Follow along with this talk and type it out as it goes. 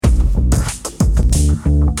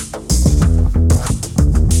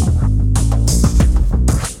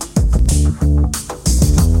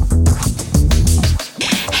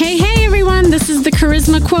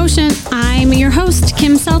Charisma Quotient. I'm your host,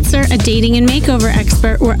 Kim Seltzer, a dating and makeover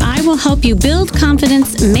expert, where I will help you build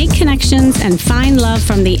confidence, make connections, and find love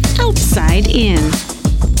from the outside in.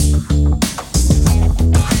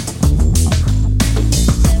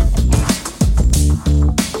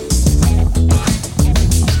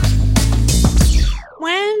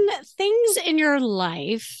 When things in your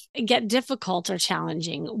life get difficult or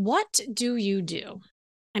challenging, what do you do?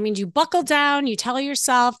 I mean, you buckle down, you tell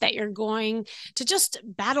yourself that you're going to just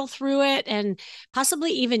battle through it and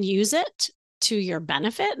possibly even use it to your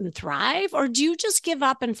benefit and thrive? Or do you just give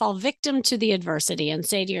up and fall victim to the adversity and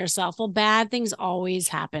say to yourself, well, bad things always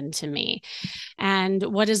happen to me. And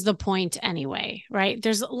what is the point anyway, right?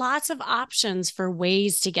 There's lots of options for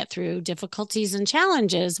ways to get through difficulties and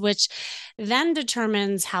challenges, which then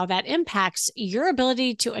determines how that impacts your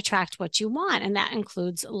ability to attract what you want. And that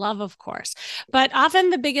includes love, of course. But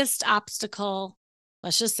often the biggest obstacle,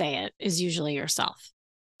 let's just say it, is usually yourself.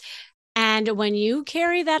 And when you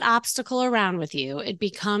carry that obstacle around with you, it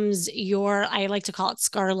becomes your, I like to call it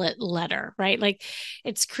scarlet letter, right? Like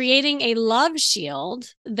it's creating a love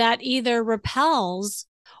shield that either repels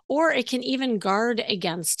or it can even guard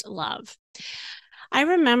against love. I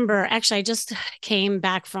remember, actually, I just came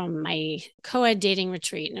back from my co-ed dating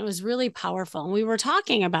retreat and it was really powerful. And we were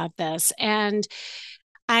talking about this and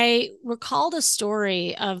I recalled a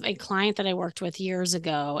story of a client that I worked with years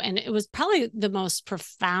ago, and it was probably the most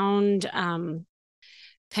profound kind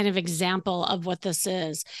of example of what this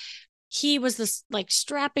is. He was this like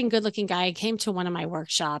strapping, good-looking guy. He came to one of my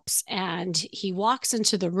workshops, and he walks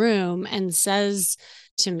into the room and says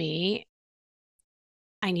to me,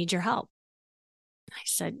 "I need your help." I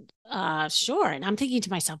said, sure. And I'm thinking to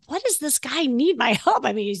myself, what does this guy need my help?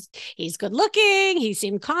 I mean, he's good looking. He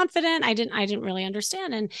seemed confident. I didn't really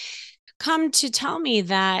understand. And come to tell me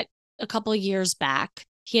that a couple of years back,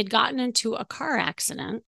 he had gotten into a car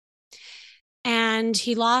accident and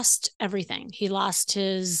he lost everything. He lost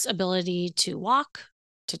his ability to walk,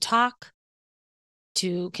 to talk,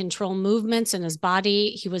 to control movements in his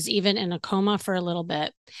body. He was even in a coma for a little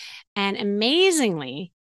bit. And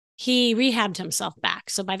amazingly, he rehabbed himself back.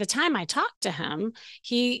 So by the time I talked to him,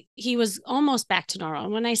 he was almost back to normal.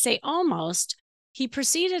 And when I say almost, he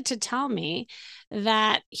proceeded to tell me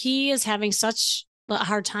that he is having such a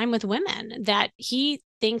hard time with women, that he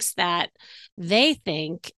thinks that they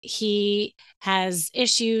think he has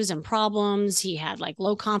issues and problems. He had like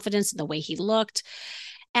low confidence in the way he looked.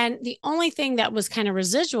 And the only thing that was kind of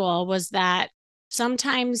residual was that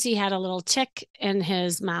sometimes he had a little tick in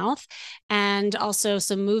his mouth and also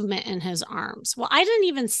some movement in his arms. Well, I didn't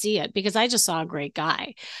even see it because I just saw a great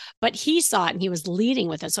guy, but he saw it and he was leading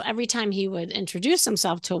with it. So every time he would introduce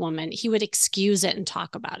himself to a woman, he would excuse it and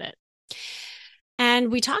talk about it.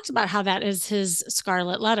 And we talked about how that is his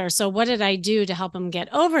scarlet letter. So what did I do to help him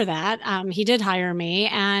get over that? He did hire me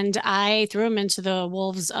and I threw him into the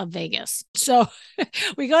wolves of Vegas. So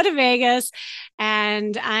we go to Vegas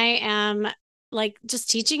and I am like just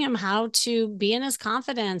teaching him how to be in his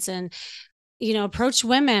confidence and, approach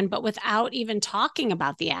women, but without even talking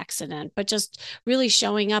about the accident, but just really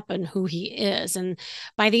showing up and who he is. And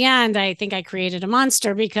by the end, I think I created a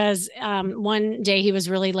monster because one day he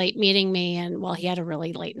was really late meeting me and he had a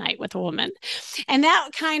really late night with a woman. And that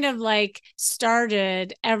kind of like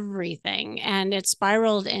started everything. And it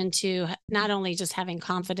spiraled into not only just having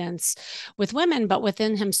confidence with women, but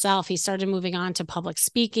within himself. He started moving on to public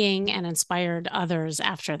speaking and inspired others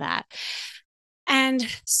after that. And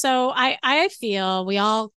so I feel we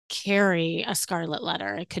all carry a scarlet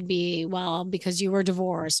letter. It could be, because you were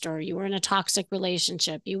divorced or you were in a toxic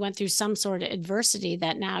relationship, you went through some sort of adversity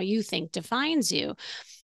that now you think defines you.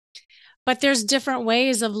 But there's different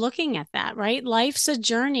ways of looking at that, right? Life's a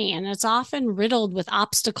journey and it's often riddled with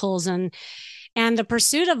obstacles and the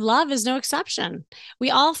pursuit of love is no exception. We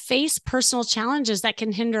all face personal challenges that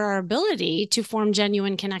can hinder our ability to form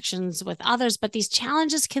genuine connections with others, but these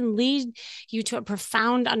challenges can lead you to a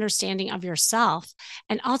profound understanding of yourself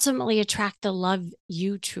and ultimately attract the love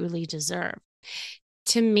you truly deserve.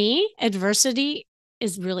 To me, adversity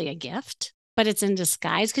is really a gift, but it's in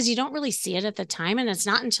disguise because you don't really see it at the time. And it's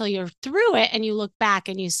not until you're through it and you look back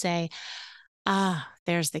and you say,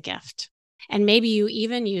 there's the gift. And maybe you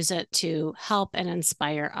even use it to help and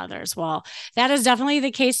inspire others. Well, that is definitely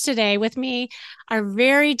the case today. With me are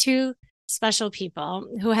very two special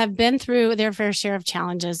people who have been through their fair share of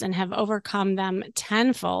challenges and have overcome them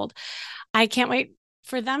tenfold. I can't wait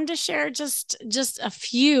for them to share just a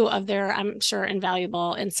few of their, I'm sure,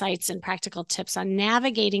 invaluable insights and practical tips on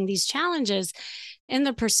navigating these challenges in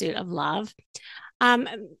the pursuit of love.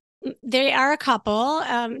 They are a couple.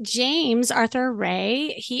 James Arthur Ray,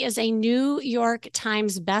 he is a New York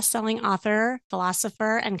Times bestselling author,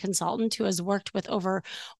 philosopher, and consultant who has worked with over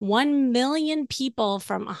 1 million people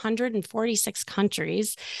from 146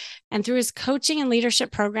 countries. And through his coaching and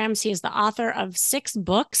leadership programs, he is the author of 6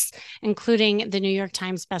 books, including the New York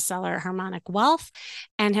Times bestseller Harmonic Wealth,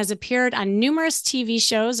 and has appeared on numerous TV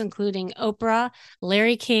shows, including Oprah,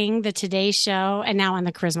 Larry King, The Today Show, and now on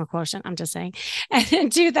the Charisma Quotient. I'm just saying. And in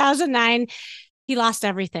 2009, he lost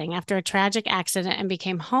everything after a tragic accident and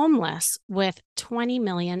became homeless with 20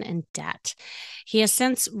 million in debt. He has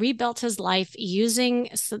since rebuilt his life using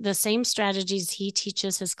the same strategies he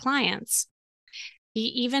teaches his clients. He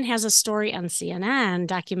even has a story on CNN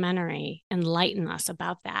documentary, Enlighten Us,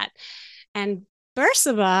 about that. And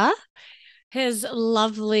Bersabeh, his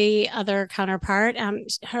lovely other counterpart,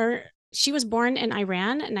 she was born in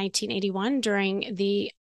Iran in 1981 during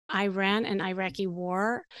the Iran and Iraqi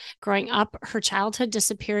war. Growing up, her childhood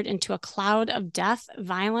disappeared into a cloud of death,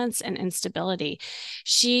 violence, and instability.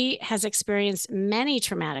 She has experienced many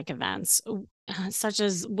traumatic events, such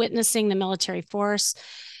as witnessing the military force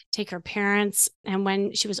take her parents. And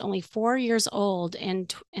when she was only 4 years old in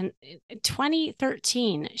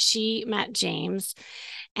 2013, she met James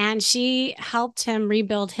and she helped him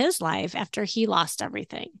rebuild his life after he lost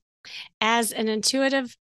everything. As an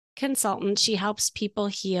intuitive consultant, she helps people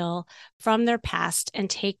heal from their past and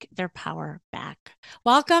take their power back.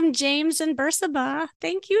 Welcome, James and Bersabeh.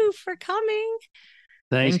 Thank you for coming.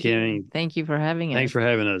 Thanks, Thank you. Kenny. Thank you for having us. Thanks for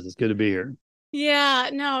having us. It's good to be here. Yeah,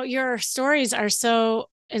 no, your stories are so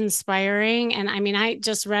inspiring. And I mean, I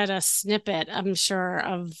just read a snippet, I'm sure,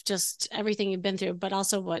 of just everything you've been through, but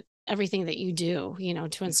also everything that you do,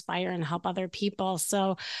 to inspire and help other people.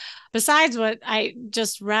 So besides what I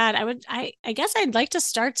just read, I guess I'd like to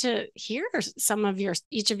start to hear some of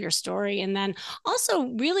each of your story. And then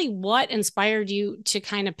also really what inspired you to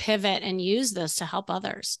kind of pivot and use this to help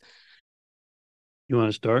others. You want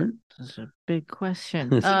to start? That's a big question.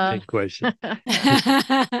 That's a big question.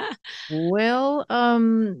 Well,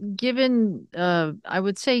 given I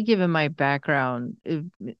would say given my background,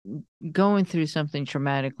 going through something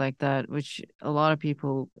traumatic like that, which a lot of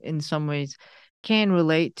people in some ways can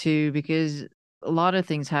relate to, because a lot of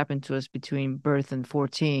things happen to us between birth and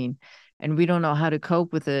 14, and we don't know how to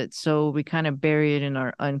cope with it, so we kind of bury it in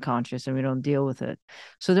our unconscious and we don't deal with it.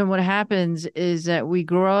 So then what happens is that we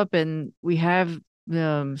grow up and we have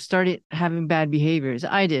started having bad behaviors.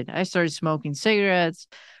 I started smoking cigarettes,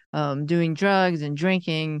 doing drugs and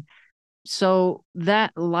drinking. So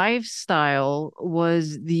that lifestyle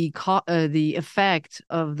was the effect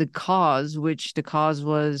of the cause, which the cause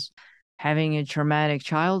was having a traumatic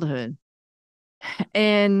childhood.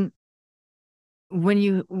 And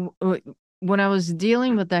when I was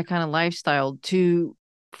dealing with that kind of lifestyle,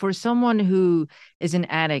 for someone who is an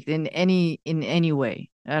addict in any way,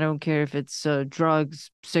 I don't care if it's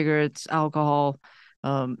drugs, cigarettes, alcohol,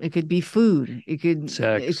 it could be food, it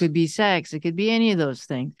could be sex, it could be any of those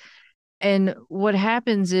things. And what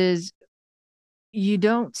happens is you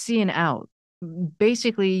don't see an out.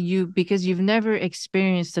 Basically, because you've never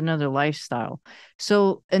experienced another lifestyle.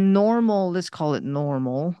 So let's call it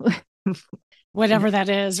normal. Whatever that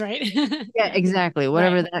is, right? Yeah, exactly.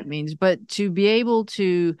 Whatever Right. that means. But to be able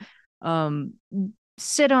to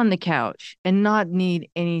sit on the couch and not need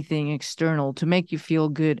anything external to make you feel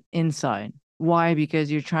good inside. Why?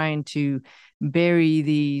 Because you're trying to bury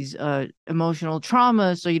these emotional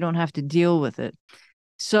traumas so you don't have to deal with it.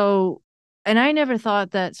 So, and I never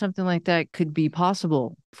thought that something like that could be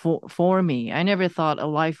possible for me. I never thought a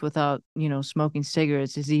life without, smoking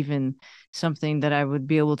cigarettes is even something that I would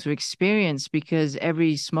be able to experience, because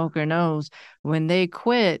every smoker knows when they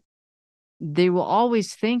quit, they will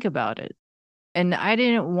always think about it. And I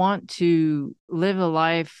didn't want to live a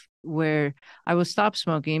life where I will stop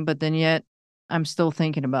smoking, but then yet I'm still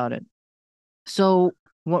thinking about it. So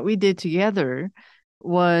what we did together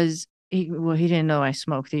was, he didn't know I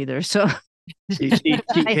smoked either. So she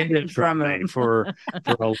hid it from me for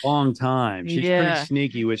a long time. She's pretty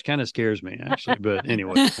sneaky, which kind of scares me, actually. But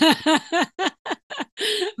anyway.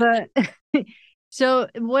 But so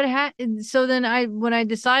so then when I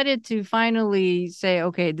decided to finally say,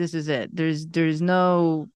 okay, this is it. There's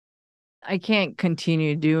no, I can't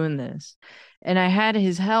continue doing this. And I had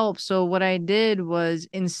his help. So what I did was,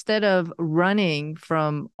 instead of running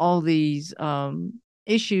from all these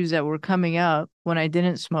issues that were coming up when I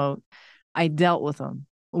didn't smoke, I dealt with them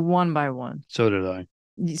one by one. So did I.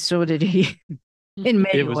 So did he. In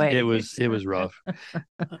many ways. It was rough.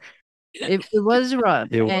 It was rough.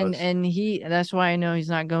 And that's why I know he's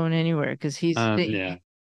not going anywhere, because he's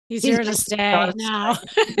He's here to stay now.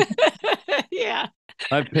 Yeah.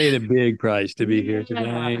 I've paid a big price to be here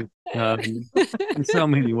today. In so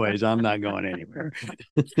many ways, I'm not going anywhere.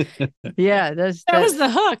 Yeah, that was the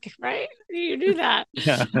hook, right? You knew that.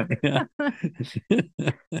 Yeah, yeah.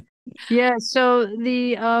 Yeah, so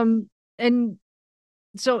and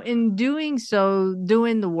so in doing so,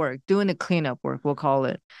 doing the work, doing the cleanup work, we'll call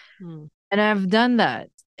it. And I've done that.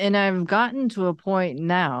 And I've gotten to a point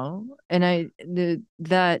now, and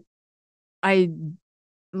that I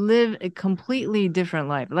live a completely different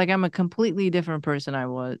life. Like, I'm a completely different person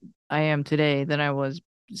I am today than I was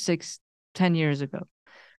 10 years ago.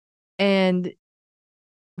 And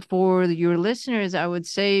for your listeners, I would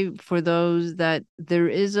say, for those, that there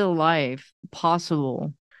is a life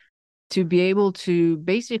possible to be able to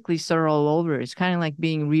basically start all over. It's kind of like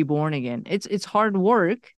being reborn again. It's hard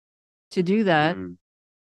work to do that.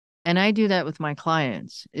 And I do that with my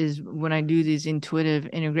clients, is when I do these intuitive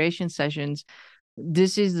integration sessions.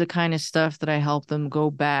 This is the kind of stuff that I help them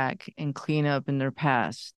go back and clean up in their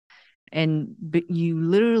past. But you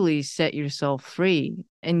literally set yourself free.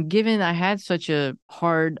 And given I had such a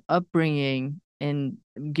hard upbringing, and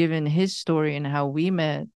given his story and how we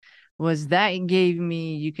met, was that gave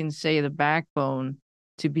me, you can say, the backbone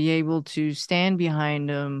to be able to stand behind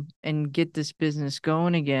him and get this business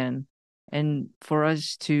going again, and for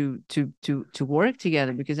us to work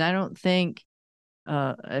together. Because I don't think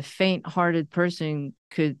a faint-hearted person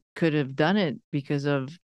could have done it, because of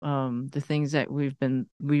the things that we've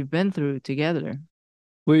been through together.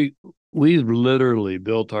 We literally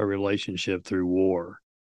built our relationship through war,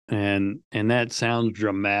 and that sounds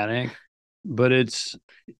dramatic, but it's,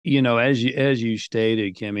 as you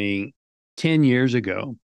stated, Kimmy, 10 years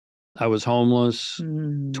ago, I was homeless,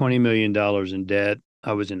 $20 million in debt.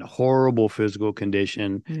 I was in horrible physical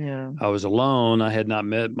condition. Yeah. I was alone. I had not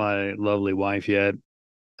met my lovely wife yet.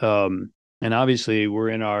 And obviously we're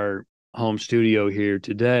in our home studio here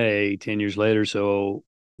today, 10 years later. So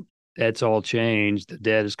that's all changed. The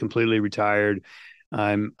debt is completely retired.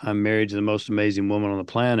 I'm married to the most amazing woman on the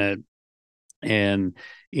planet. And,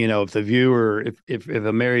 if the viewer, if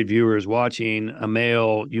a married viewer is watching, a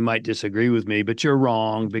male, you might disagree with me, but you're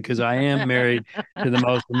wrong, because I am married to the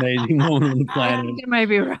most amazing woman on the planet. You might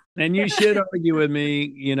be wrong. And you should argue with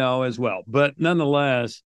me, as well. But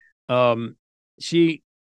nonetheless, she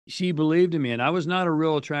believed in me, and I was not a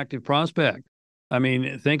real attractive prospect. I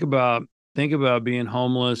mean, think about being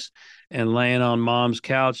homeless and laying on mom's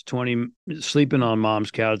couch, sleeping on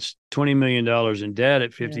mom's couch, $20 million in debt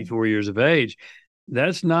at 54 years of age.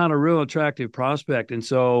 That's not a real attractive prospect. And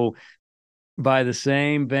so, by the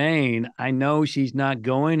same vein, I know she's not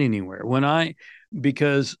going anywhere.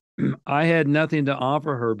 Because I had nothing to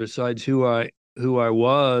offer her besides who I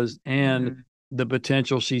was, and the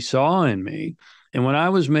potential she saw in me. And when I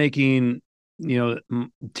was making, $10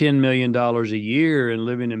 million a year and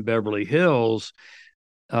living in Beverly Hills,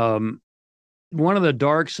 one of the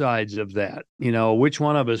dark sides of that, which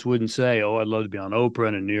one of us wouldn't say, oh, I'd love to be on Oprah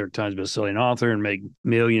and a New York Times bestselling author and make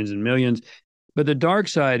millions and millions. But the dark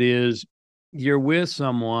side is, you're with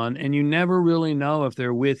someone and you never really know if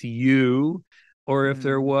they're with you, or if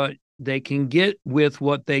they're what they can get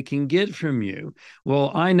from you.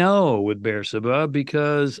 Well, I know with Bersabeh,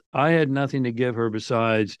 because I had nothing to give her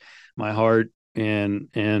besides my heart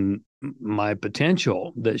and my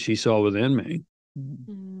potential that she saw within me.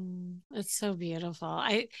 It's so beautiful.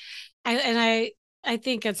 I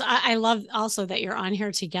think I love also that you're on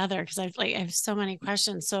here together, because I have so many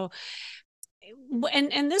questions. So,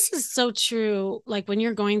 and this is so true. Like, when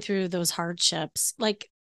you're going through those hardships, like,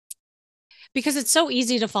 because it's so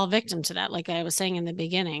easy to fall victim to that, like I was saying in the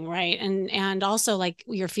beginning, right? And also, like,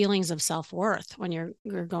 your feelings of self-worth when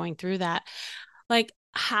you're going through that. Like,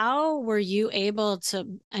 how were you able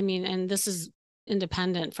to, I mean, and this is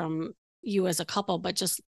independent from you as a couple, but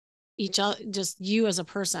just you as a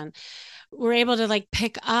person, were able to, like,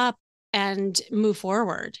 pick up and move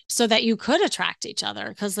forward so that you could attract each other?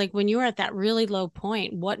 Because, like, when you were at that really low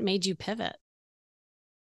point, what made you pivot?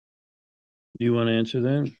 Do you want to answer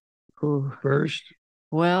that first?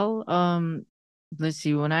 Well, let's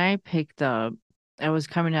see. When I picked up, I was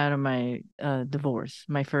coming out of my divorce,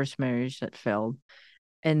 my first marriage that failed.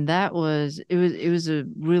 And it was a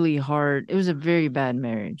really hard, it was a very bad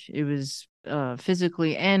marriage. It was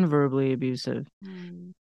physically and verbally abusive.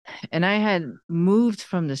 And I had moved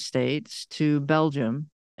from the States to Belgium,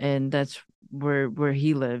 and that's where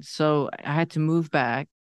he lived. So I had to move back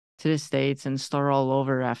to the States and start all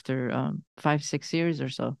over after 5-6 years or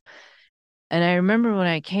so. And I remember when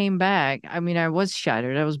I came back, I mean, I was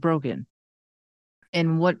shattered. I was broken.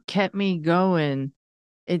 And what kept me going,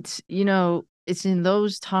 it's, it's in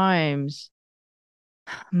those times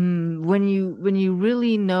when you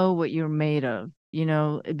really know what you're made of,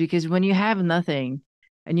 because when you have nothing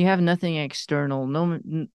and you have nothing external,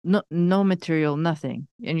 no material, nothing,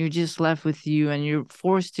 and you're just left with you, and you're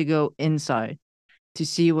forced to go inside to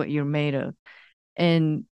see what you're made of.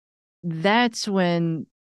 And that's when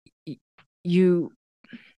you,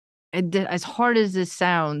 as hard as this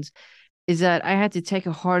sounds, is that I had to take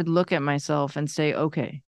a hard look at myself and say,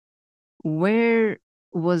 okay, where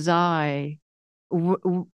was I?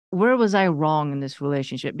 Where was I wrong in this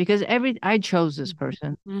relationship? Because I chose this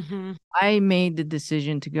person. Mm-hmm. I made the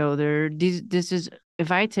decision to go there. This is,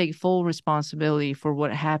 if I take full responsibility for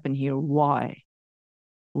what happened here, why?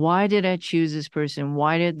 Why did I choose this person?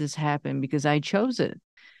 Why did this happen? Because I chose it.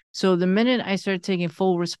 So the minute I start taking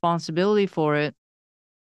full responsibility for it,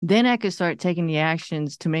 then I could start taking the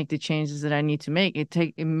actions to make the changes that I need to make.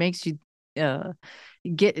 It makes you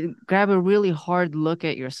grab a really hard look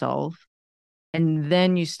at yourself, and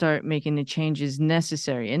then you start making the changes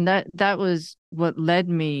necessary. And that was what led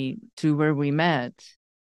me to where we met.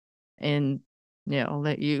 And yeah, I'll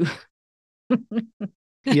let you.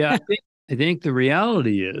 Yeah, I think the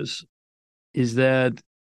reality is that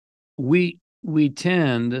we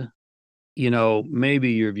tend,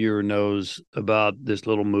 maybe your viewer knows about this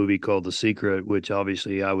little movie called The Secret, which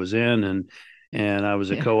obviously I was in, and I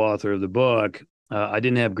was a co-author of the book. I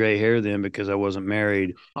didn't have gray hair then because I wasn't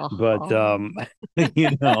married, but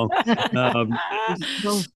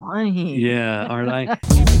So funny. Yeah, aren't I?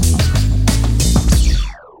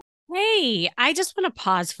 Hey, I just want to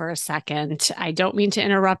pause for a second. I don't mean to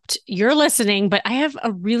interrupt your listening, but I have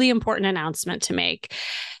a really important announcement to make.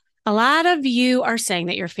 A lot of you are saying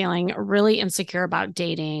that you're feeling really insecure about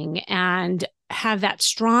dating and have that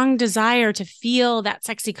strong desire to feel that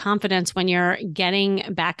sexy confidence when you're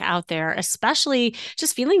getting back out there, especially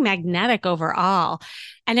just feeling magnetic overall.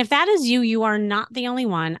 And if that is you, you are not the only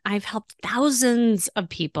one. I've helped thousands of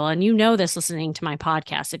people, and you know this listening to my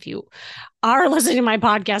podcast. If you are listening to my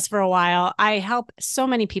podcast for a while, I help so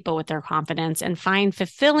many people with their confidence and find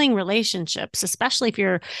fulfilling relationships, especially if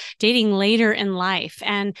you're dating later in life.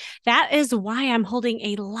 And that is why I'm holding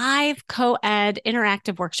a live co-ed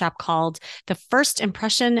interactive workshop called The First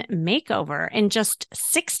Impression Makeover. In just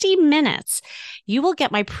 60 minutes, you will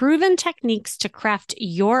get my proven techniques to craft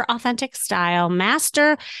your authentic style,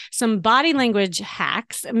 master some body language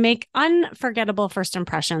hacks, make unforgettable first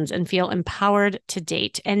impressions, and feel empowered to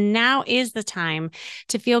date. And now is the time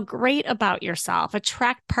to feel great about yourself,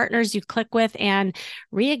 attract partners you click with, and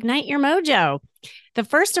reignite your mojo. The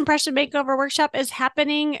First Impression Makeover Workshop is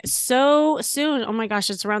happening so soon. Oh my gosh,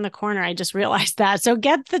 it's around the corner. I just realized that. So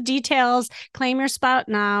get the details, claim your spot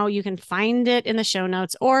now. You can find it in the show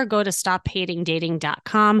notes or go to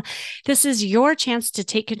stophatingdating.com. This is your chance to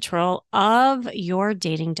take control of your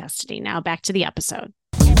dating destiny. Now back to the episode.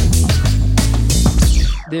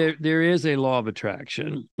 There is a law of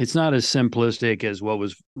attraction. It's not as simplistic as what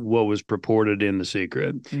was purported in The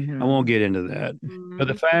Secret. Mm-hmm. I won't get into that. Mm-hmm. But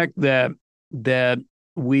the fact that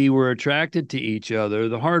we were attracted to each other,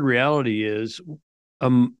 the hard reality is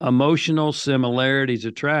emotional similarities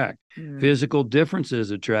attract. Mm-hmm. Physical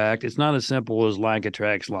differences attract. It's not as simple as like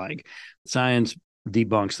attracts like. Science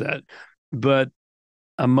debunks that. But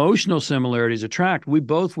emotional similarities attract. We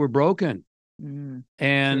both were broken.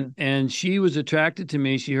 And she was attracted to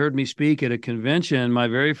me. She heard me speak at a convention, my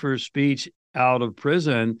very first speech out of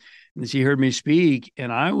prison. And she heard me speak,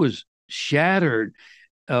 and I was shattered.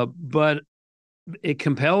 But it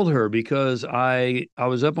compelled her because I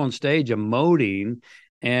was up on stage emoting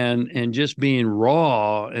and just being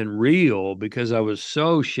raw and real because I was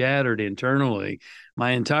so shattered internally.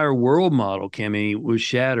 My entire world model, Kimmy, was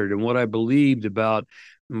shattered, and what I believed about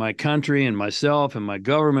my country and myself and my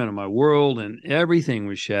government and my world and everything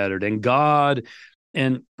was shattered, and God.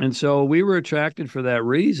 And so we were attracted for that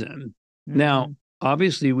reason. Mm-hmm. Now,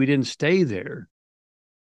 obviously we didn't stay there.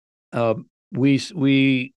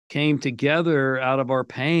 We came together out of our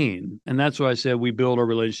pain. And that's why I said we built our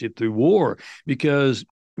relationship through war, because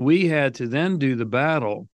we had to then do the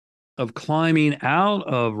battle of climbing out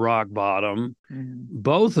of rock bottom,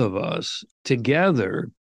 both of us together.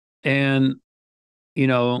 And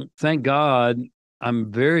thank God,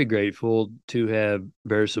 I'm very grateful to have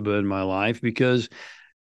Bersabeh in my life, because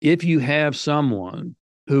if you have someone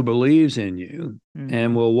who believes in you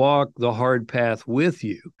and will walk the hard path with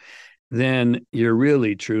you, then you're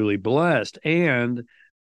really, truly blessed. And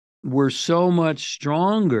we're so much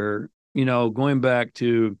stronger, going back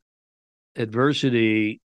to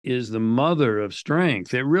adversity is the mother of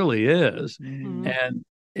strength. It really is. Mm-hmm.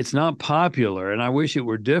 it's not popular, and I wish it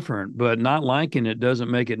were different, but not liking it doesn't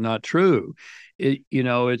make it not true.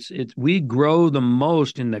 It's we grow the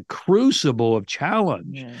most in the crucible of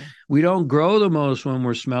challenge. Yeah. We don't grow the most when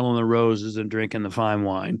we're smelling the roses and drinking the fine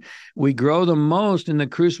wine. We grow the most in the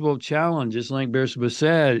crucible of challenge. Just like Bersabeh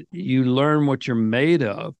said, you learn what you're made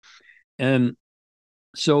of. And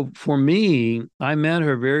so for me, I met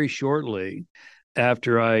her very shortly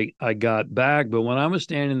after I got back. But when I was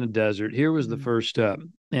standing in the desert, here was the first step.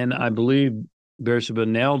 And I believe Bersabeh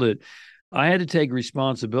nailed it. I had to take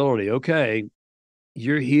responsibility. Okay,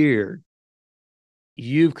 you're here.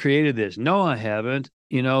 You've created this. No, I haven't.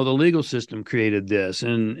 The legal system created this,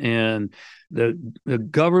 and the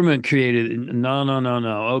government created. No, no, no,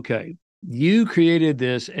 no. Okay, you created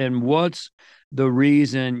this, and what's the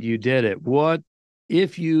reason you did it? What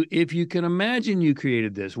if you can imagine you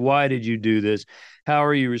created this? Why did you do this? How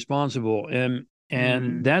are you responsible?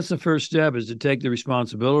 And that's the first step, is to take the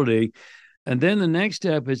responsibility, and then the next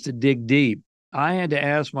step is to dig deep. I had to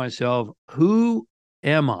ask myself, who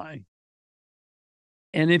am I?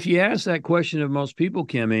 And if you ask that question of most people,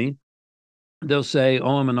 Kimmy, they'll say,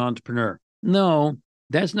 "Oh, I'm an entrepreneur." No,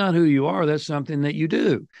 that's not who you are. That's something that you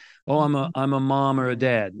do. "Oh, I'm a mom or a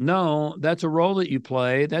dad." No, that's a role that you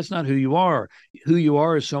play. That's not who you are. Who you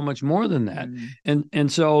are is so much more than that.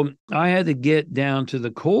 And so I had to get down to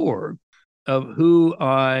the core of who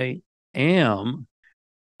I am,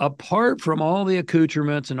 apart from all the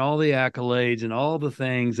accoutrements and all the accolades and all the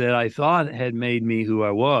things that I thought had made me who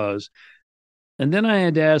I was. And then I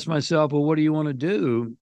had to ask myself, well, what do you want to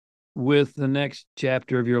do with the next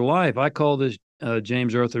chapter of your life? I call this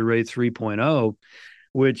James Arthur Ray 3.0,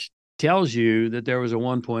 which tells you that there was a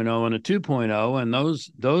 1.0 and a 2.0, and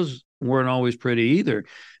those weren't always pretty either.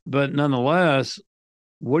 But nonetheless,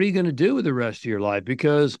 what are you going to do with the rest of your life?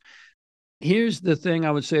 Because here's the thing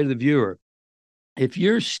I would say to the viewer. If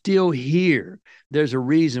you're still here, there's a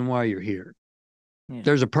reason why you're here. Yeah.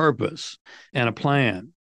 There's a purpose and a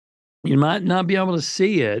plan. You might not be able to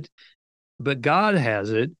see it, but God has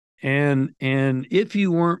it. And if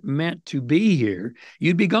you weren't meant to be here,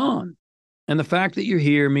 you'd be gone. And the fact that you're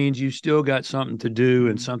here means you still got something to do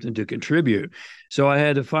and something to contribute. So I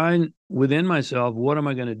had to find within myself, what am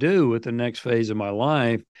I going to do with the next phase of my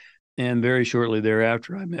life? And very shortly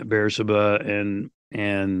thereafter, I met Bersabeh,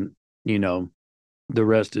 and the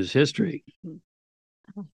rest is history.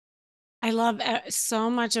 I love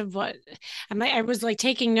so much of what I was like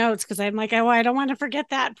taking notes, because I'm like, oh, I don't want to forget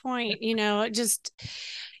that point. Just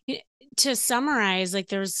to summarize, like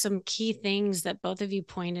there's some key things that both of you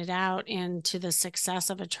pointed out into the success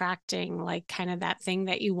of attracting, like kind of that thing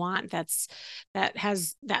that you want, that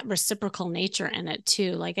has that reciprocal nature in it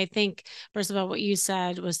too. Like, I think first of all, what you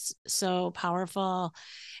said was so powerful,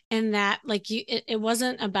 in that like it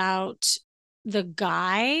wasn't about the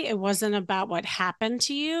guy. It wasn't about what happened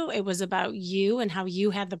to you. It was about you and how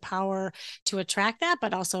you had the power to attract that,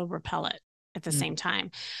 but also repel it at the same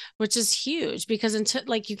time, which is huge, because until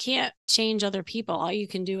like you can't change other people, all you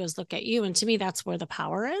can do is look at you. And to me, that's where the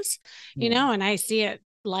power is, and I see it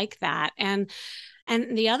like that. And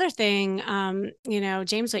the other thing,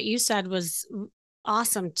 James, what you said was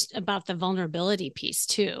awesome about the vulnerability piece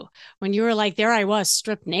too. When you were like, there I was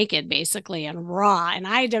stripped naked basically and raw, and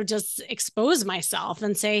I had to just expose myself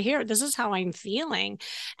and say, here, this is how I'm feeling.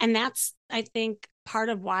 And that's, I think, part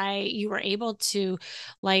of why you were able to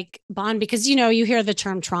like bond, because you hear the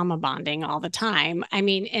term trauma bonding all the time. I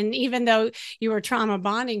mean, and even though you were trauma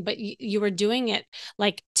bonding, but you were doing it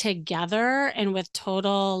like together and with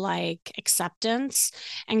total like acceptance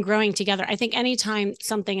and growing together. I think anytime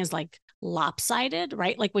something is like lopsided,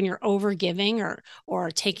 right? Like when you're over giving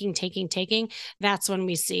or taking, that's when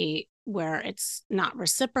we see where it's not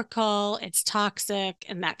reciprocal, it's toxic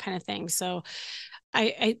and that kind of thing. So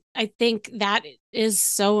I think that is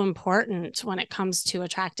so important when it comes to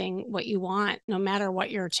attracting what you want, no matter what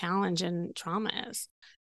your challenge and trauma is.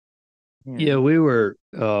 Yeah, we were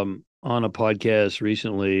on a podcast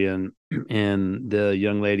recently, and the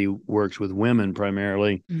young lady works with women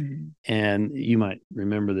primarily. And you might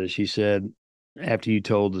remember this. She said, after you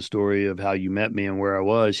told the story of how you met me and where I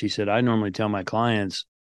was, she said, I normally tell my clients,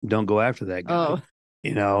 don't go after that guy.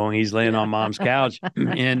 He's laying on mom's couch.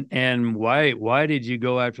 and why did you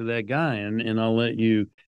go after that guy? And I'll let you.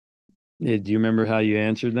 Do you remember how you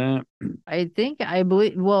answered that? I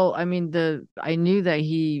believe. Well, I mean, I knew that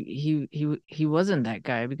he wasn't that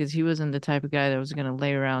guy, because he wasn't the type of guy that was going to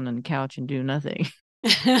lay around on the couch and do nothing.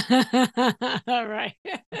 All right.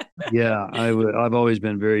 Yeah, I've always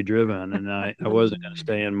been very driven, and I wasn't going to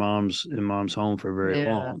stay in mom's home for very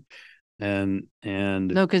long. and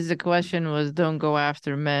No, because the question was, don't go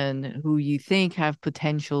after men who you think have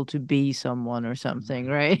potential to be someone or something,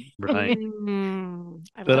 right? right.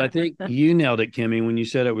 I But love I it. think you nailed it, Kimmy, when you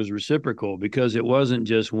said it was reciprocal, because it wasn't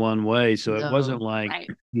just one way. So it wasn't No. like Right.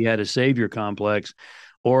 he had a savior complex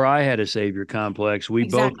or I had a savior complex. We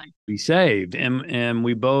both Exactly. be saved, and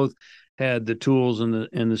we both had the tools and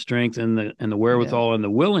the strength and the Yeah. wherewithal and the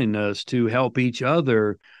willingness to help each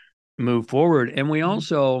other move forward. And we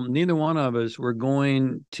also, neither one of us were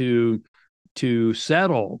going to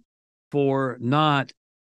settle for not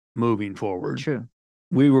moving forward. True.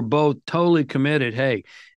 We were both totally committed. Hey,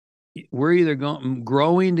 we're either going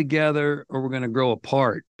growing together or we're going to grow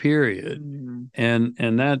apart, period. Mhm.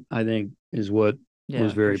 And that, I think, is what was Yeah,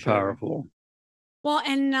 for very sure. powerful. Well,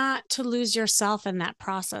 and not to lose yourself in that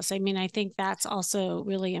process. I mean, I think that's also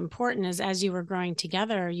really important is as you were growing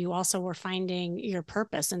together, you also were finding your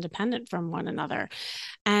purpose independent from one another.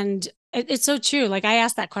 And it's so true. Like I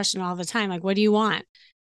ask that question all the time, like, what do you want?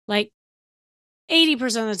 Like 80%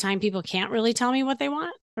 of the time people can't really tell me what they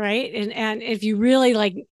want. Right. And if you really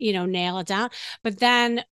like, nail it down, but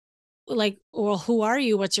then like, well, who are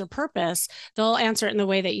you? What's your purpose? They'll answer it in the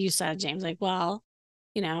way that you said, James, like, well,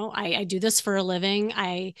 I do this for a living.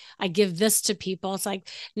 I give this to people. It's like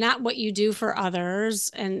not what you do for others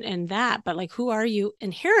and that, but like who are you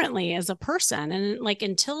inherently as a person? And like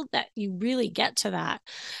until that you really get to that,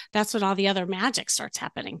 that's when all the other magic starts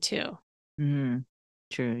happening too. Hmm.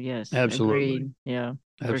 True. Yes. Absolutely. Agreed. Yeah,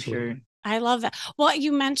 for sure. Absolutely. I love that. Well,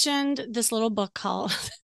 you mentioned this little book called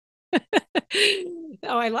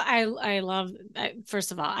Oh, I love.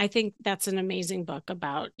 First of all, I think that's an amazing book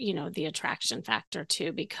about the attraction factor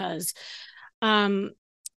too, because um,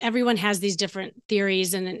 everyone has these different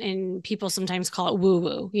theories, and people sometimes call it woo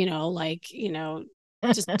woo. Like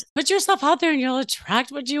just put yourself out there and you'll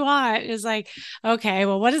attract what you want. It's like, okay,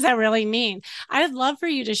 well, what does that really mean? I'd love for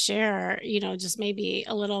you to share, just maybe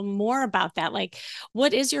a little more about that. Like,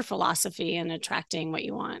 what is your philosophy in attracting what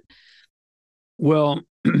you want? Well,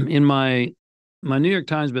 in my New York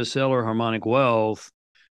Times bestseller, Harmonic Wealth,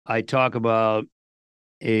 I talk about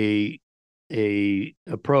a a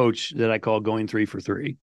approach that I call going 3 for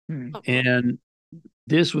 3. Hmm. And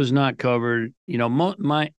this was not covered.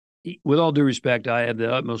 My with all due respect, I have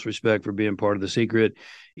the utmost respect for being part of the secret.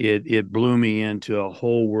 It blew me into a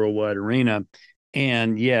whole worldwide arena,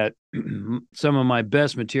 and yet some of my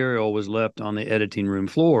best material was left on the editing room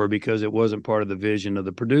floor because it wasn't part of the vision of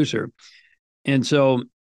the producer. And so,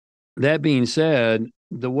 that being said,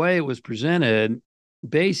 the way it was presented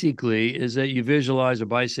basically is that you visualize a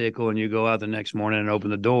bicycle and you go out the next morning and open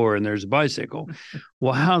the door and there's a bicycle.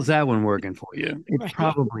 Well, how's that one working for you? It's Right.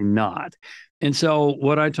 probably not. And so,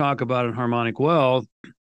 what I talk about in Harmonic Wealth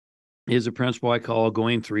is a principle I call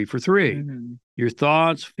going 3 for 3. Hmm. Your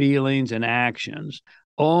thoughts, feelings, and actions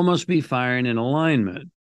all must be firing in alignment.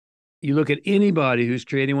 You look at anybody who's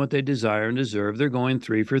creating what they desire and deserve, they're going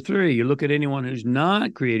 3 for 3. You look at anyone who's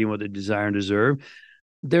not creating what they desire and deserve,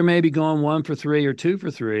 they're maybe going 1 for 3 or 2 for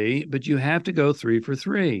 3, but you have to go 3 for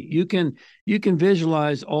 3. You can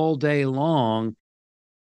visualize all day long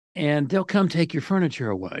and they'll come take your furniture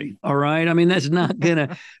away. All right. I mean, that's not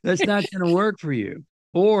gonna work for you.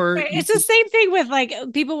 Or you It's the same thing with like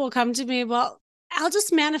people will come to me, well, I'll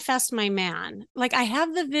just manifest my man. Like I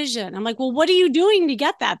have the vision. I'm like, well, what are you doing to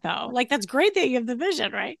get that though? Like that's great that you have the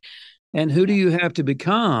vision, right? And who do you have to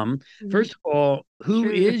become? Mhm. First of all, who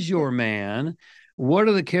True. is your man? What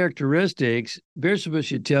are the characteristics? Bersabeh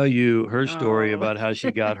should tell you her story Oh. about how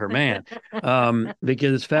she got her man,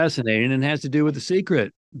 because it's fascinating and has to do with the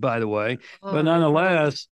secret, by the way. But Oh, it does.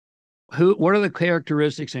 nonetheless, what are the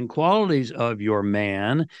characteristics and qualities of your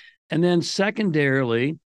man? And then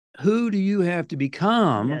secondarily, who do you have to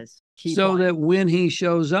become Yes. Key so point. that when he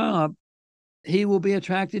shows up, he will be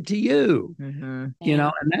attracted to you? Hmm.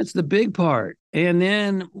 Yeah. And that's the big part. And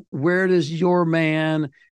then where does your man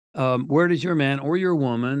or your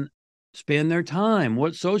woman spend their time?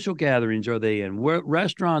 What social gatherings are they in? What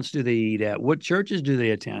restaurants do they eat at? What churches do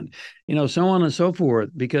they attend? So on and so forth,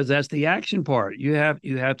 because that's the action part. You have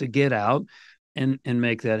to get out and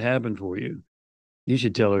make that happen for you. You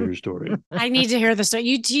should tell her your story. I need to hear the story.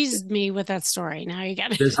 You teased me with that story. Now you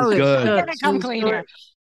got to This is Okay, good. so gotta so come the clean here.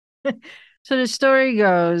 story so the story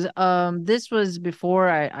goes, this was before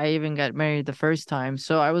I even got married the first time.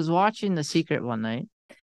 So I was watching The Secret one night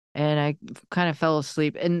and I kind of fell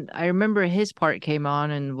asleep. And I remember his part came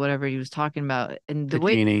on and whatever he was talking about. And the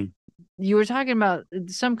way Tatini. you were talking about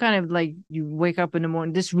some kind of like you wake up in the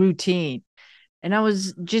morning, this routine. And I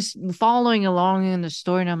was just following along in the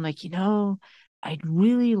story, and I'm like, I'd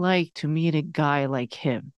really like to meet a guy like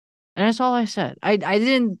him. And that's all I said. I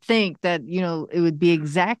didn't think that, it would be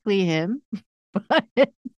exactly him, but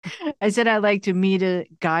I said I'd like to meet a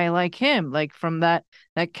guy like him, like from that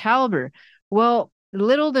caliber. Well,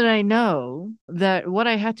 little did I know that what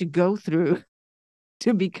I had to go through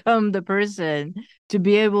to become the person to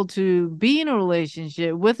be able to be in a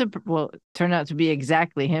relationship with turned out to be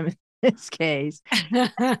exactly him in this case.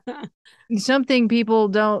 Something people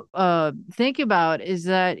don't think about is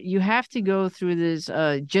that you have to go through this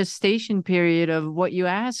gestation period of what you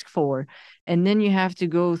ask for, and then you have to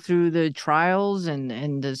go through the trials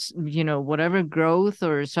and this, whatever growth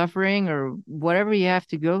or suffering or whatever you have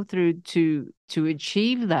to go through to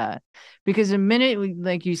achieve that. Because the minute,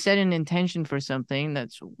 like you set an intention for something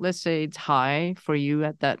that's, let's say it's high for you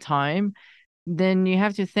at that time, then you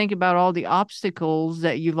have to think about all the obstacles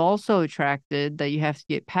that you've also attracted that you have to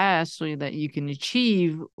get past so that you can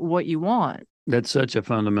achieve what you want. That's such a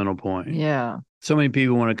fundamental point. Yeah. So many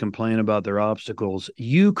people want to complain about their obstacles.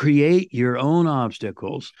 You create your own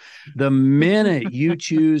obstacles. The minute you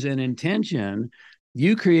choose an intention,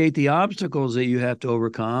 you create the obstacles that you have to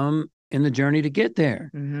overcome in the journey to get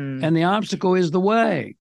there. Mm-hmm. And the obstacle is the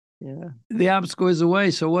way. Yeah. The obstacle is the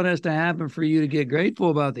way. So what has to happen for you to get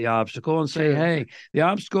grateful about the obstacle and say, hey, the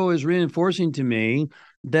obstacle is reinforcing to me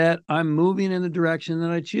that I'm moving in the direction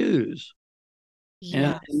that I choose.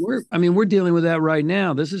 Yes. And we're dealing with that right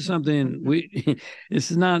now. This is something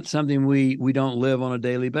this is not something we don't live on a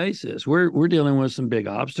daily basis. We're dealing with some big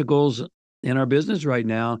obstacles in our business right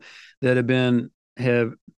now that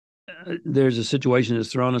there's a situation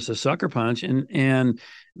that's thrown us a sucker punch,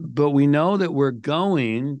 but we know that we're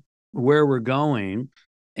going where we're going,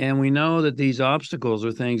 and we know that these obstacles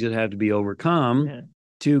are things that have to be overcome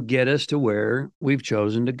to get us to where we've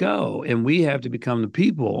chosen to go. And we have to become the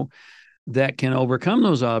people that can overcome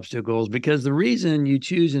those obstacles, because the reason you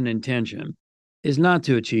choose an intention is not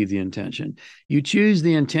to achieve the intention. You choose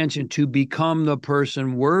the intention to become the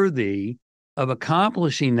person worthy of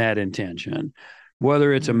accomplishing that intention,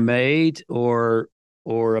 whether it's a mate or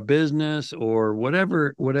a business or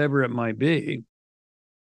whatever it might be.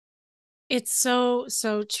 It's so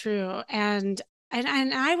true. And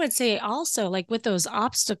I would say also, like with those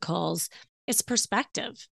obstacles, it's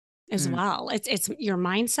perspective as well. It's your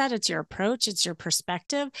mindset, it's your approach, it's your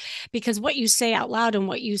perspective, because what you say out loud and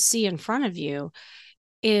what you see in front of you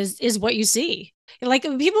is what you see. Like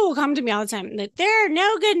people will come to me all the time that there are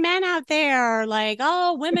no good men out there, like,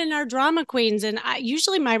 oh, women are drama queens. And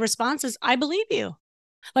usually my response is, I believe you.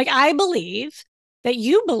 Like, I believe that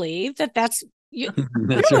you believe that's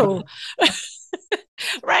That's true.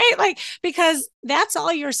 Right? Like, because that's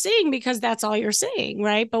all you're seeing, because that's all you're seeing.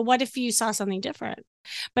 Right. But what if you saw something different?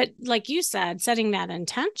 But like you said, setting that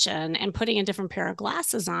intention and putting a different pair of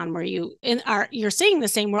glasses on where you're seeing the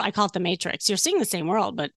same world. I call it the matrix. You're seeing the same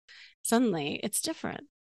world, but suddenly it's different.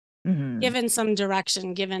 Given some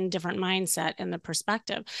direction, given different mindset and the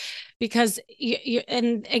perspective, because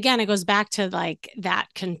and again, it goes back to like that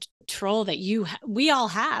control that we all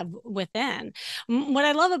have within. What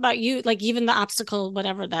I love about you, like even the obstacle,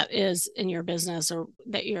 whatever that is in your business or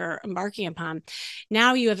that you're embarking upon,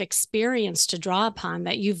 now you have experience to draw upon,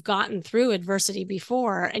 that you've gotten through adversity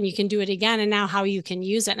before and you can do it again, and now how you can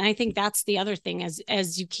use it. And I think that's the other thing,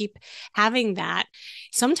 as you keep having that.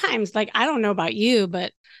 Sometimes, like, I don't know about you,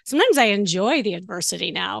 but sometimes I enjoy the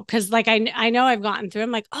adversity now, because like I know I've gotten through.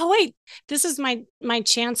 I'm like, oh wait, this is my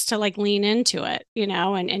chance to like lean into it,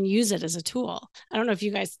 and use it as a tool. I don't know if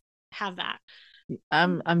you guys have that.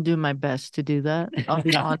 I'm doing my best to do that. I'll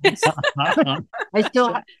be honest.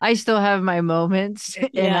 I still have my moments,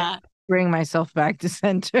 and I bring myself back to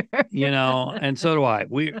center. And so do I.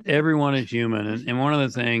 Everyone is human, and one of the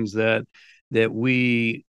things that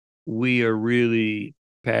we are really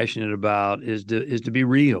passionate about is to be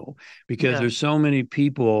real, because there's so many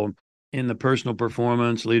people in the personal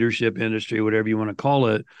performance, leadership industry, whatever you want to call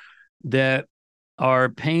it, that are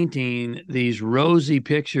painting these rosy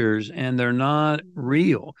pictures, and they're not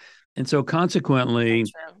real. And so consequently,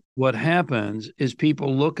 what happens is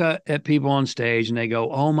people look at people on stage and they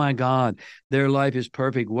go, oh my God, their life is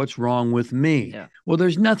perfect. What's wrong with me? Yeah. Well,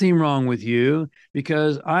 there's nothing wrong with you,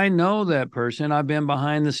 because I know that person. I've been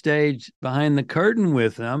behind the stage, behind the curtain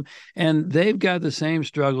with them, and they've got the same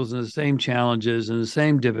struggles and the same challenges and the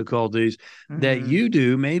same difficulties that you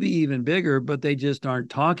do, maybe even bigger, but they just aren't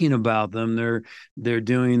talking about them. They're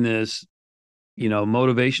doing this,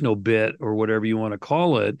 motivational bit or whatever you want to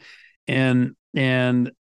call it. And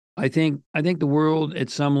I think the world, at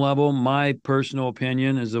some level, my personal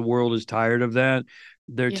opinion is the world is tired of that.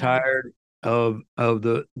 They're tired of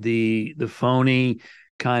the phony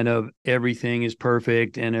kind of everything is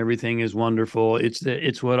perfect and everything is wonderful.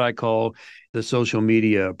 It's what I call the social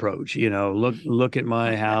media approach. Look at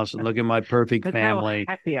my house and look at my perfect Look how family.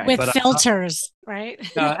 happy I With am. But filters, right?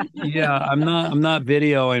 yeah, I'm not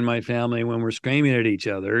videoing my family when we're screaming at each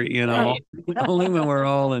other, Right. only when we're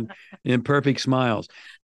all in perfect smiles.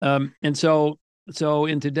 And so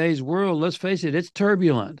in today's world, let's face it, it's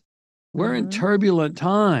turbulent. We're in Mhm. turbulent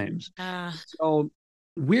times. Uh, So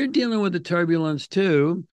we're dealing with the turbulence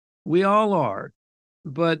too. We all are.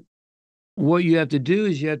 But what you have to do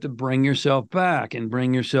is you have to bring yourself back and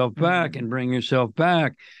bring yourself back and Mhm. bring yourself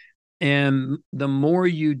back. And the more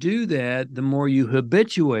you do that, the more you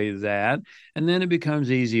habituate that, and then it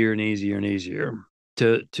becomes easier and easier and easier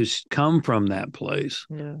to come from that place.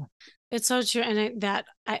 Yeah. it's so true. And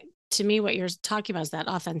to me, what you're talking about is that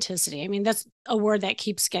authenticity. I mean, that's a word that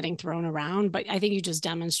keeps getting thrown around, but I think you just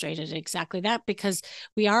demonstrated exactly that because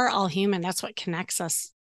we are all human. That's what connects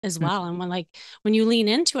us as well. And when you lean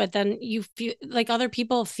into it, then you feel like other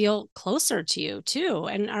people feel closer to you too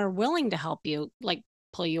and are willing to help you, like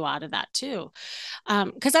pull you out of that too.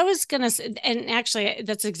 Because I was gonna say, and actually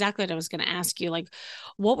that's exactly what I was gonna ask you. Like,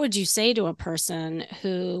 what would you say to a person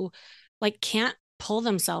who like can't pull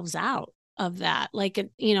themselves out of that? Like, a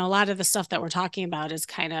lot of the stuff that we're talking about is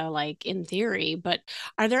kind of like in theory, but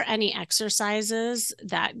are there any exercises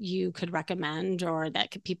that you could recommend or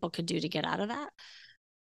that people could do to get out of that?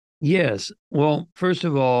 Yes. Well, first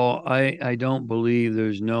of all, I don't believe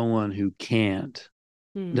there's no one who can't.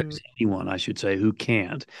 Hmm. There's anyone, I should say, who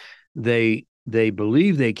can't. They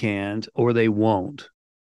believe they can't or they won't.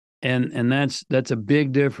 And that's a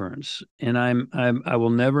big difference. And I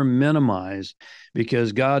will never minimize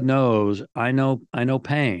because God knows I know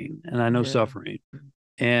pain and I know Yeah. suffering.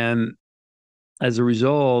 And as a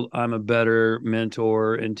result, I'm a better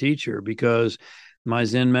mentor and teacher because my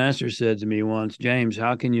Zen master said to me once, James,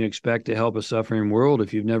 how can you expect to help a suffering world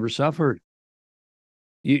if you've never suffered?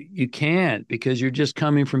 You can't because you're just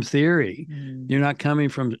coming from theory. Mm. You're not coming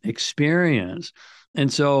from experience.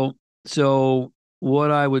 And so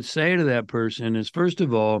what I would say to that person is first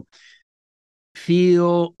of all,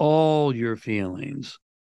 feel all your feelings.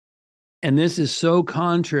 And this is so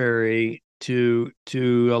contrary to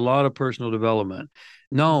a lot of personal development.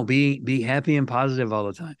 No, be happy and positive all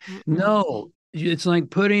the time. Mm-mm. No, it's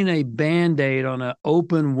like putting a band-aid on an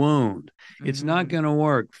open wound. It's not Mhm. going to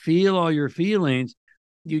work. Feel all your feelings.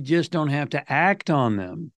 You just don't have to act on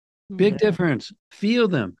them. Big Mm. Yeah. difference. Feel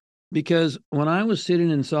them. Because when I was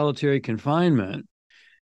sitting in solitary confinement,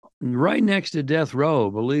 right next to death row,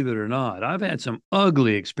 believe it or not, I've had some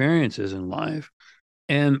ugly experiences in life.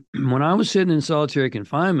 And when I was sitting in solitary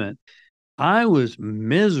confinement, I was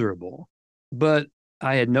miserable, but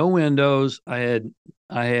I had no windows. I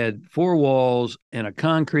had four walls and a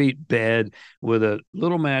concrete bed with a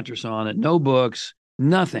little mattress on it, no books,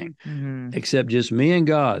 nothing Mhm. except just me and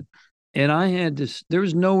God. And there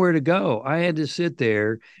was nowhere to go. I had to sit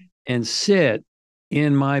there and sit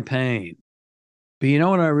in my pain. But you know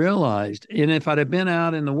what I realized? And if I'd have been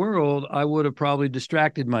out in the world, I would have probably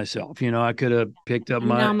distracted myself. I could have picked up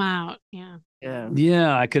my Numb out. Yeah. Yeah.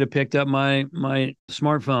 yeah, I could have picked up my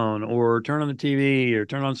smartphone or turn on the TV or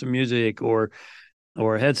turn on some music or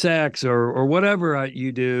had sex or whatever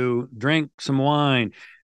you do, drink some wine,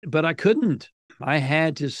 but I couldn't. I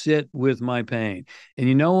had to sit with my pain. And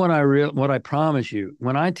you know what I promise you,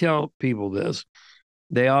 when I tell people this,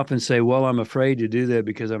 they often say, "Well, I'm afraid to do that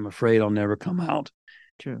because I'm afraid I'll never come out."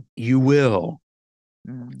 True. You will,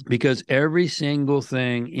 Mhm. because every single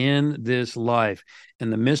thing in this life,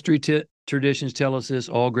 and the mystery traditions tell us this,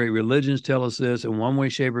 all great religions tell us this in one way,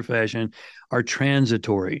 shape, or fashion, are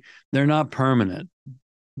transitory. They're not permanent.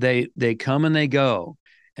 They come and they go.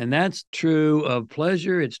 And that's true of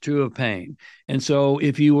pleasure, it's true of pain. And so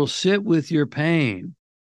if you will sit with your pain,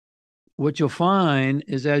 what you'll find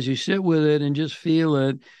is as you sit with it and just feel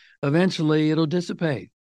it, eventually it'll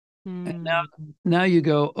dissipate. And Mm. now you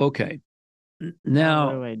go, okay, Now what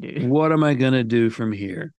now, do I do? what am I going to do from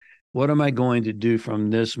here? What am I going to do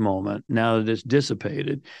from this moment now that it's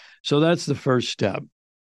dissipated? So that's the first step.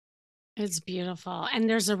 It's beautiful. And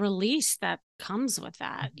there's a release that comes with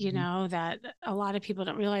that, Mhm. that a lot of people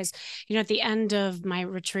don't realize. At the end of my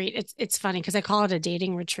retreat, it's funny because I call it a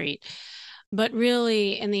dating retreat. But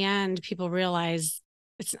really in the end, people realize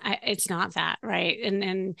it's not that, right?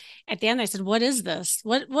 And at the end I said, "What is this?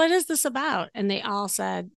 What is this about?" And they all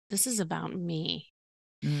said, "This is about me."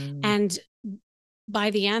 Mm. And by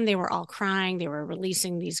the end, they were all crying. They were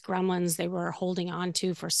releasing these gremlins they were holding on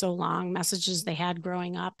to for so long, messages they had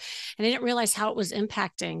growing up. And they didn't realize how it was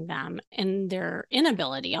impacting them and their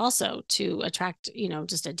inability also to attract,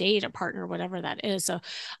 just a date, a partner, whatever that is. So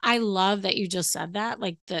I love that you just said that,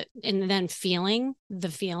 and then feeling the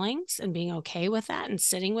feelings and being okay with that and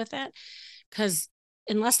sitting with it. Because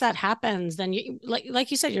unless that happens, then you,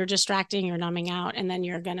 like you said, you're distracting, you're numbing out, and then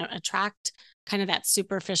you're going to attract kind of that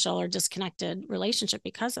superficial or disconnected relationship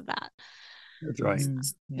because of that. That's right.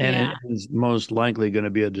 Mm-hmm. And Yeah. it is most likely going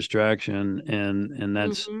to be a distraction, and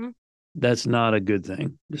that's not a good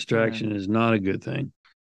thing. Distraction is not a good thing.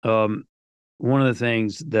 One of the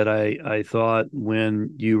things that I thought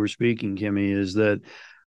when you were speaking, Kimmy, is that,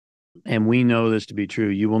 and we know this to be true,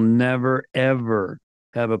 you will never, ever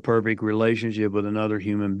have a perfect relationship with another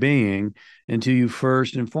human being until you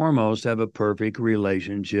first and foremost have a perfect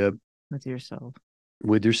relationship with yourself.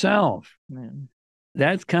 Man.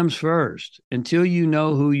 That comes first. Until you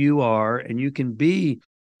know who you are and you can be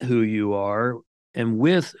who you are and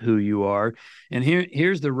with who you are. And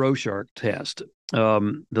here's the Rorschach test,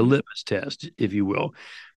 the litmus test, if you will.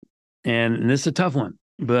 And this is a tough one,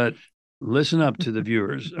 but listen up to the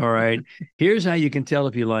viewers. All right. Here's how you can tell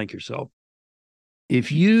if you like yourself.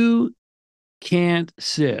 If you can't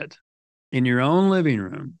sit in your own living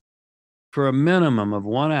room for a minimum of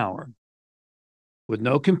 1 hour with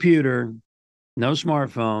no computer, no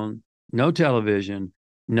smartphone, no television,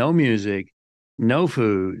 no music, no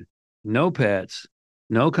food, no pets,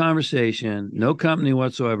 no conversation, no company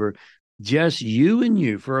whatsoever, just you and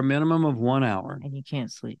you for a minimum of 1 hour. And you can't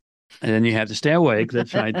sleep. And then you have to stay awake.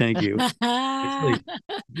 That's right. Thank you.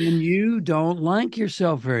 Then you don't like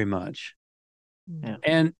yourself very much. Yeah.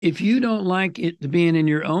 And if you don't like it being in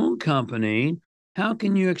your own company, how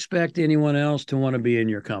can you expect anyone else to want to be in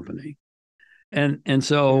your company? And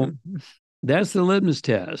so that's the litmus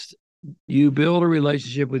test. You build a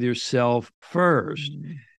relationship with yourself first.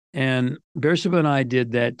 Mm-hmm. And Bersabeh and I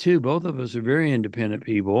did that too. Both of us are very independent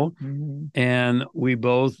people. Mm-hmm. And we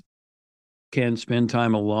both can spend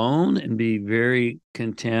time alone and be very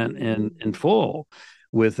content and full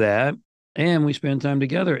with that. And we spend time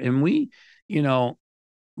together. And we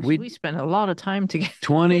spend a lot of time together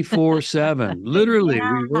 24/7. Literally,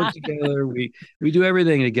 yeah. We work together. We do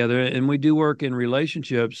everything together, and we do work in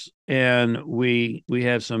relationships. And we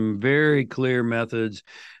have some very clear methods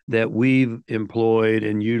that we've employed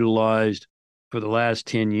and utilized for the last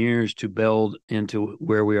 10 years to build into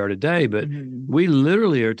where we are today. But we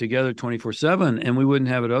literally are together 24/7, and we wouldn't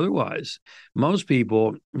have it otherwise. Most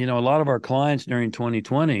people, a lot of our clients during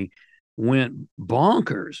 2020 went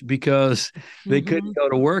bonkers because they couldn't go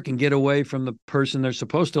to work and get away from the person they're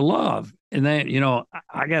supposed to love. And they,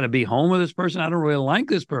 I got to be home with this person. I don't really like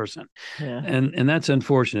this person. Yeah. And that's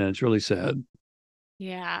unfortunate. It's really sad.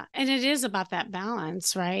 Yeah. And it is about that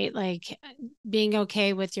balance, right? Like being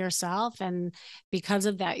okay with yourself. And because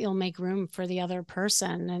of that, you'll make room for the other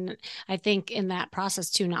person. And I think in that process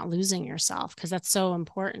too, not losing yourself, because that's so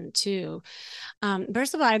important too.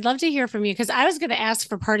 Bersabeh, I'd love to hear from you, because I was going to ask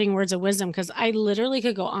for parting words of wisdom, because I literally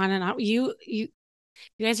could go on and on. You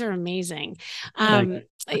guys are amazing. But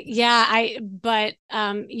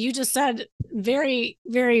you just said very,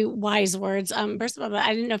 very wise words. Bersabeh,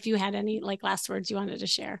 I didn't know if you had any last words you wanted to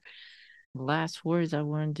share. Last words I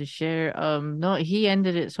wanted to share. No, he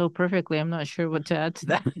ended it so perfectly. I'm not sure what to add to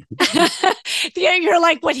that. Yeah, you're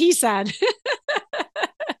like what he said.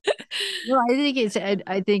 Well,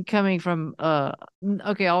 I think coming from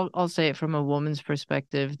okay, I'll say it from a woman's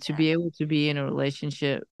perspective. To be able to be in a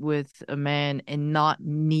relationship with a man and not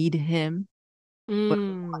need him, but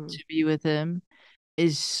want to be with him,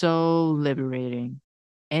 is so liberating.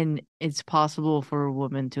 And it's possible for a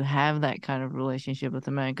woman to have that kind of relationship with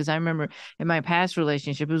a man. Because I remember in my past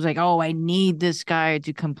relationship, it was like, oh, I need this guy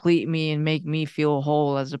to complete me and make me feel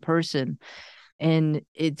whole as a person. And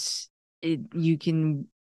you can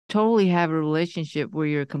totally have a relationship where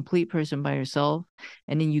you're a complete person by yourself,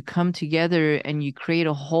 and then you come together and you create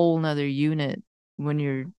a whole nother unit when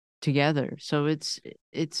you're together. So it's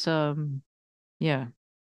yeah,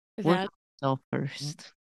 work on yourself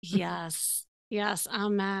first. Yes,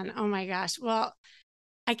 amen. Oh my gosh. Well,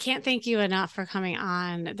 I can't thank you enough for coming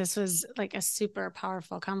on. This was like a super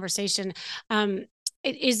powerful conversation.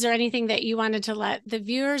 Is there anything that you wanted to let the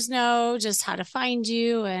viewers know, just how to find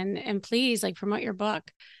you, and please promote your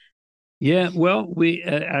book? Yeah, well, we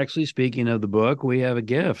actually, speaking of the book, we have a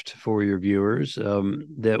gift for your viewers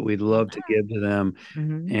that we'd love to give to them.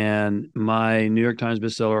 Mm-hmm. And my New York Times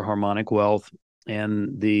bestseller, Harmonic Wealth,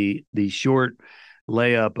 and the short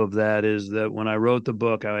layup of that is that when I wrote the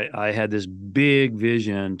book, I had this big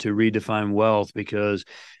vision to redefine wealth, because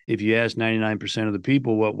if you ask 99% of the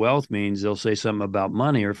people what wealth means, they'll say something about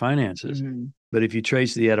money or finances. Mm-hmm. But if you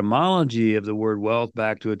trace the etymology of the word wealth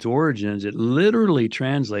back to its origins, it literally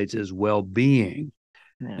translates as well-being.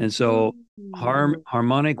 Yeah. And so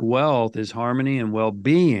harmonic wealth is harmony and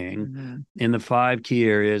well-being Mm-hmm. in the 5 key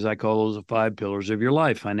areas. I call those the 5 pillars of your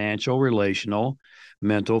life: financial, relational,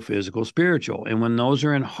 mental, physical, spiritual. And when those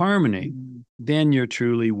are in harmony, then you're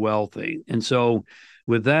truly wealthy. And so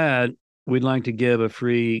with that, we'd like to give a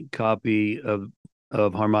free copy of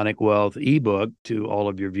Harmonic Wealth ebook to all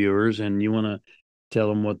of your viewers. And you want to tell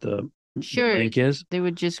them what the Sure. link is? They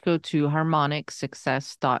would just go to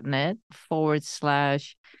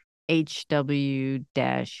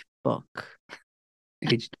harmonicsuccess.net/HW-book.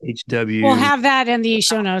 HW. We'll have that in the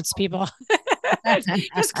show notes, people.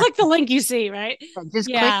 Just click the link you see, right? Just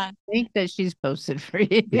click the link that she's posted for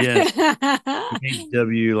you. Yes.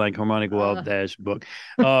 HW, like Harmonic Wealth dash book.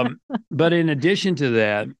 But in addition to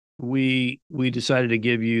that, we decided to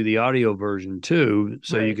give you the audio version too,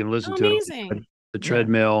 so you can listen to it on the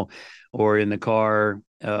treadmill or in the car.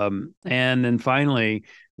 And then finally,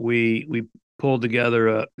 we pulled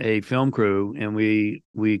together a film crew, and we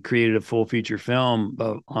created a full feature film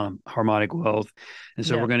on Harmonic Wealth. And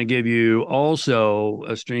so we're going to give you also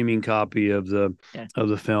a streaming copy of the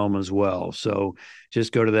film as well. So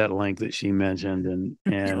just go to that link that she mentioned, and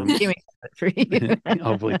Kimmy for you.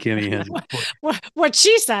 Hopefully Kimmy has what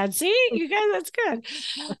she said. See, you guys, that's good.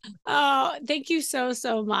 Oh, thank you so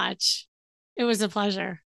much. It was a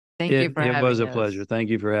pleasure. Thank you for having us. It was a pleasure.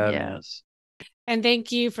 Thank you for having us. And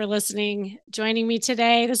thank you for listening, joining me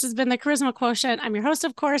today. This has been the Charisma Quotient. I'm your host,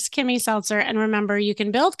 of course, Kimmy Seltzer. And remember, you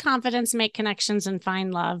can build confidence, make connections, and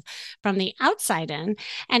find love from the outside in.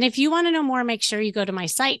 And if you want to know more, make sure you go to my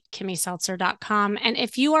site, kimmyseltzer.com. And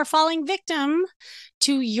if you are falling victim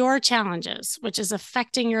to your challenges, which is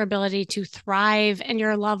affecting your ability to thrive in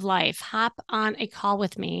your love life, hop on a call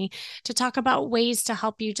with me to talk about ways to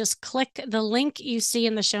help you. Just click the link you see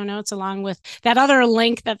in the show notes along with that other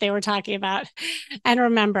link that they were talking about. And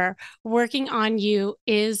remember, working on you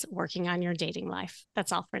is working on your dating life.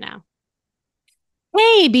 That's all for now.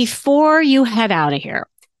 Hey, before you head out of here,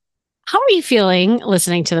 how are you feeling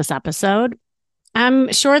listening to this episode?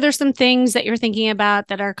 I'm sure there's some things that you're thinking about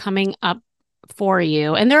that are coming up for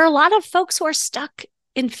you. And there are a lot of folks who are stuck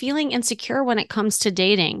in feeling insecure when it comes to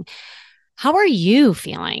dating. How are you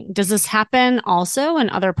feeling? Does this happen also in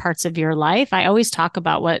other parts of your life? I always talk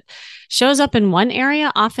about what shows up in one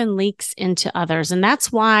area often leaks into others. And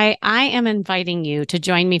that's why I am inviting you to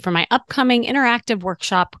join me for my upcoming interactive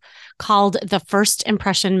workshop called The First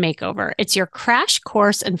Impression Makeover. It's your crash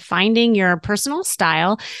course in finding your personal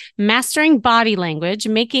style, mastering body language,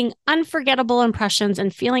 making unforgettable impressions,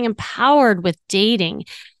 and feeling empowered with dating.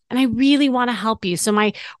 And I really want to help you. So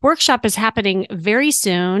my workshop is happening very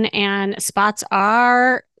soon, and spots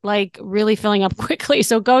are like really filling up quickly.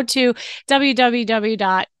 So go to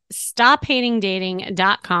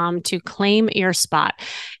www.stophatingdating.com to claim your spot.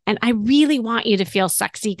 And I really want you to feel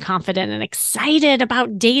sexy, confident, and excited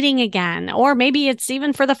about dating again, or maybe it's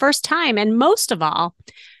even for the first time. And most of all,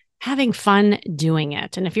 having fun doing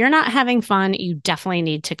it. And if you're not having fun, you definitely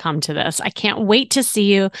need to come to this. I can't wait to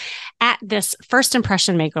see you at this First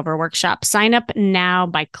Impression Makeover workshop. Sign up now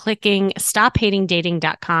by clicking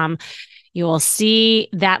stophatingdating.com. You will see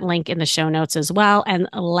that link in the show notes as well. And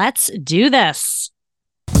let's do this.